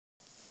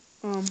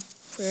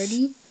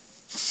Freddy?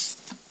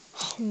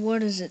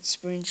 What is it,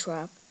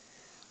 Springtrap?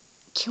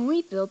 Can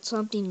we build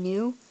something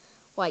new?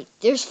 Like,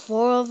 there's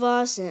 4 of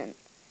us, and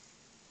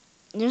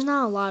there's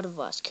not a lot of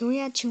us. Can we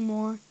add 2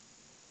 more?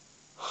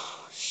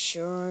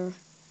 Sure,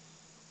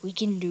 we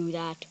can do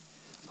that.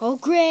 Oh,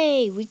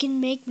 great! We can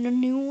make the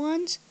new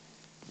ones?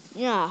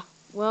 Yeah,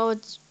 well,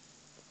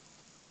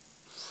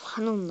 I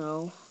don't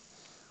know.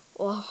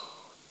 Well,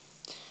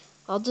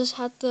 I'll just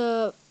have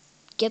to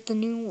get the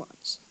new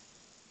ones.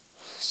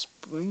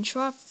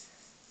 Springtrap?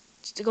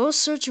 Go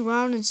search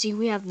around and see if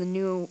we have the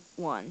new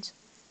ones.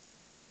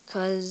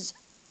 'Cause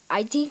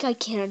I think I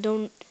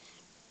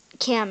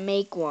can't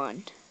make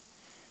one.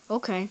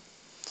 Okay.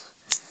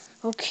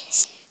 Okay.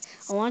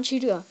 I want you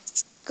to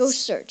go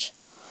search.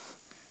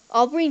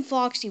 I'll bring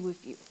Foxy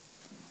with you.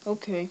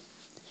 Okay.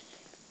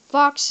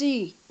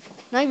 Foxy!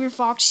 Nightmare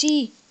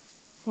Foxy!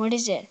 What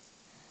is it?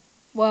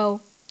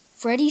 Well,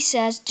 Freddy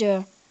says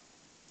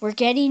we're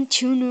getting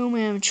 2 new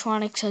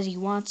animatronics because he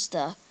wants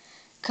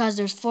because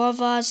there's 4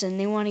 of us and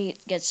they want to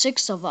get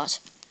 6 of us.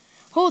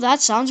 Oh,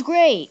 that sounds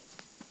great!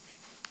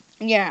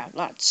 Yeah,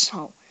 that's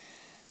so.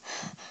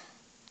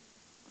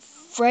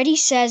 Freddy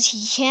says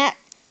he can't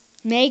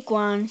make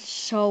one,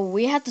 so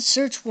we have to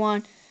search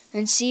one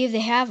and see if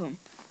they have them.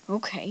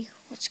 Okay,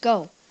 let's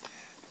go.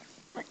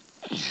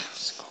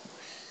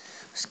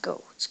 Let's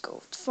go.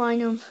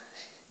 Find them.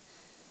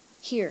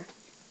 Here.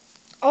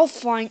 I'll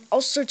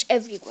search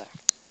everywhere.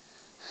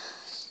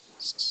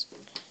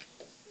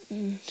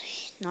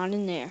 Not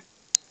in there.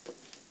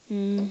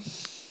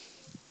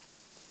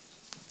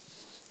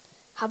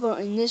 How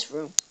about in this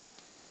room?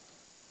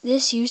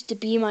 This used to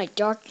be my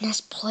darkness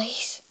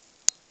place.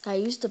 I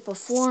used to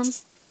perform.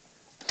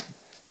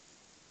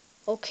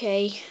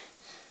 Okay,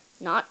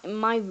 not in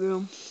my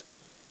room.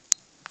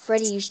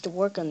 Freddy used to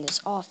work on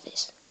this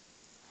office.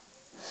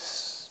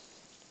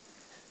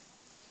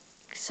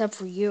 Except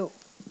for you.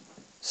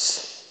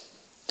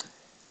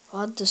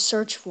 I'll have to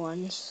search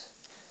ones.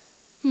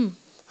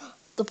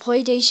 The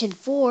PlayStation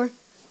 4.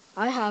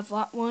 I have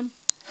that one.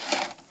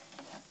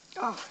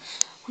 Oh,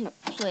 I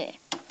want to play it.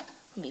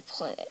 Let me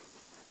play it.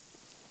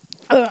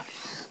 I'm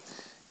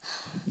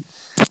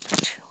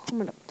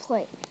gonna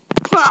play.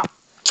 Ow!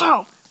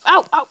 Ow!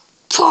 Ow!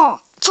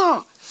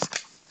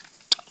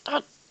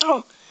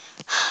 Ow!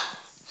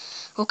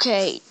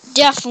 Okay,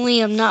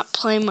 definitely I'm not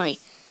playing my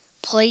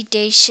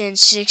PlayStation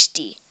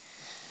 60.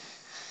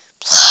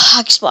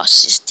 Xbox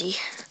 60.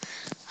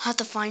 I have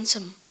to find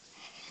some.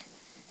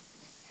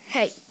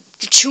 Hey,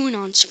 you're chewing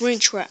on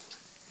Springtrap.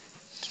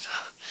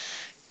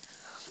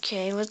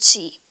 Okay, let's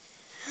see.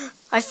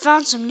 I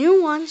found some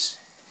new ones.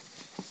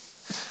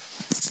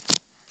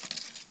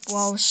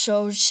 Well,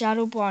 so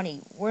Shadow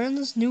Bonnie, we're in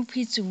this new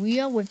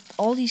pizzeria with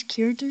all these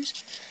characters.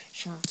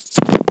 Sure.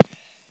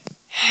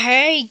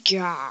 Hey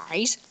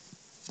guys.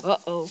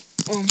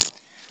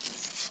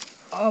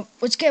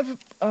 Let's get.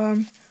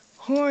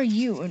 Who are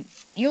you? And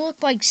you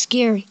look like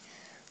scary.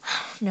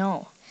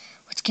 No.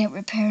 Let's get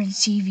repaired and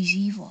see if he's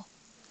evil.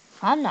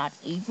 I'm not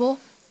evil.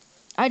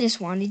 I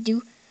just wanted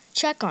to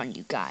check on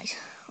you guys.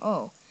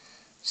 Oh.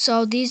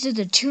 So these are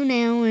the 2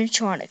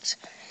 animatronics.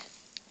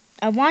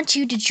 I want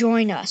you to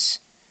join us.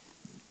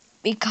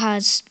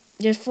 Because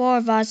there's 4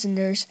 of us and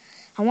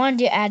I wanted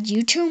to add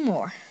you 2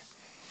 more.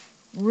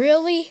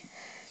 Really?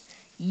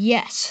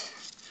 Yes.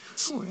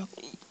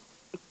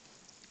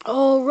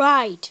 All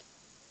right.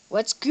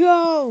 Let's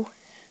go.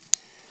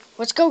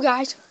 Let's go,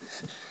 guys.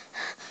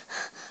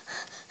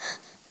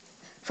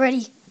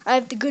 Freddy, I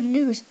have the good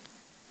news.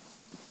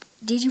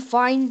 Did you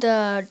find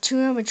the 2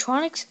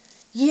 animatronics?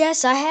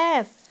 Yes, I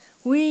have.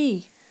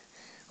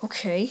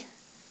 Okay.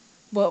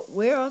 But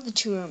where are the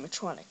 2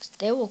 animatronics?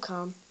 They will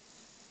come.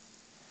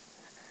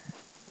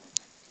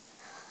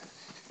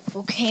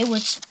 Okay,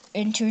 let's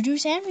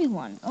introduce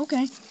everyone.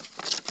 Okay.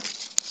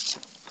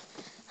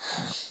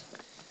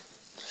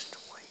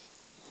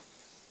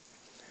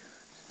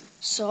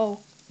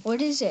 So,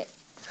 what is it?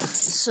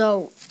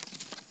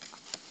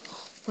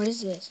 What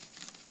is this?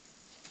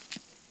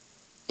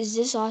 Is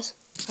this us?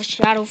 A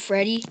Shadow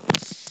Freddy?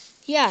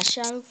 Yeah,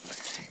 Shadow.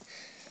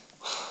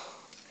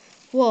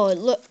 Whoa,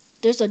 look.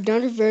 There's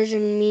another version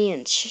of me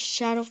and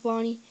Shadow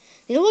Bonnie.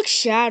 They look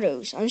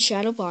shadows. I'm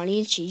Shadow Bonnie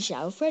and she's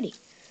Shadow Freddy.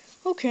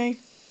 Okay.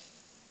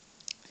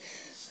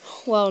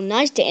 Well,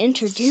 nice to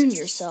introduce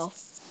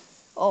yourself.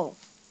 Oh.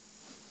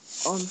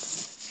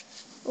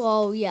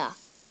 Well, yeah.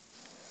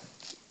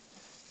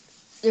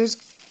 There's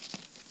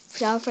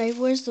Shadow Freddy.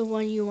 Where's the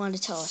one you want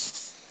to tell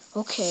us?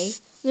 Okay.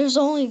 There's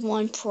only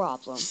one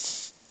problem.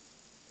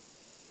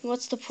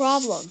 What's the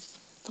problem?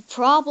 The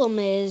problem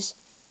is,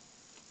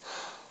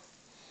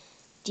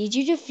 did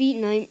you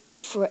defeat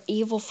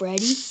Evil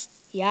Freddy?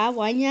 Yeah,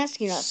 why are you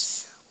asking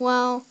us?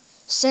 Well,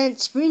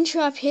 since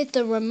Springtrap hit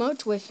the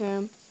remote with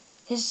him,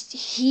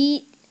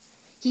 he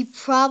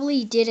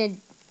probably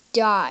didn't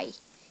die.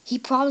 He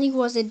probably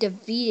wasn't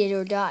defeated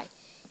or died.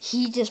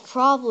 He just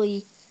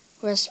probably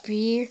was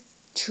here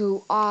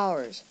 2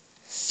 hours.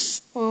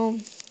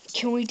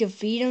 Can we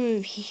defeat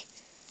him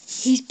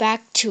He's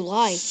back to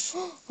life.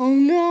 Oh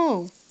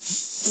no!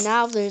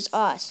 Now there's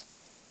us.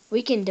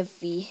 We can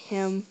defeat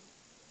him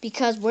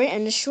because we're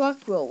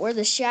indestructible. We're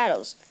the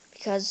shadows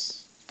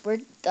because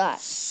we're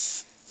that.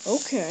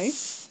 Okay.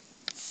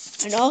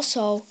 And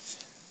also,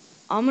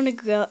 I'm gonna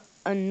get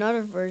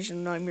another version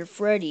of Nightmare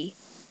Freddy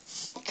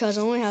because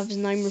I only have his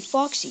Nightmare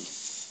Foxy.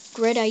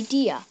 Great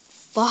idea.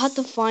 But I'll have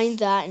to find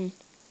that in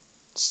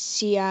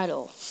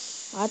Seattle.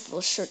 I have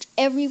to search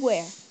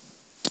everywhere.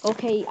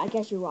 Okay, I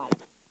guess you're right.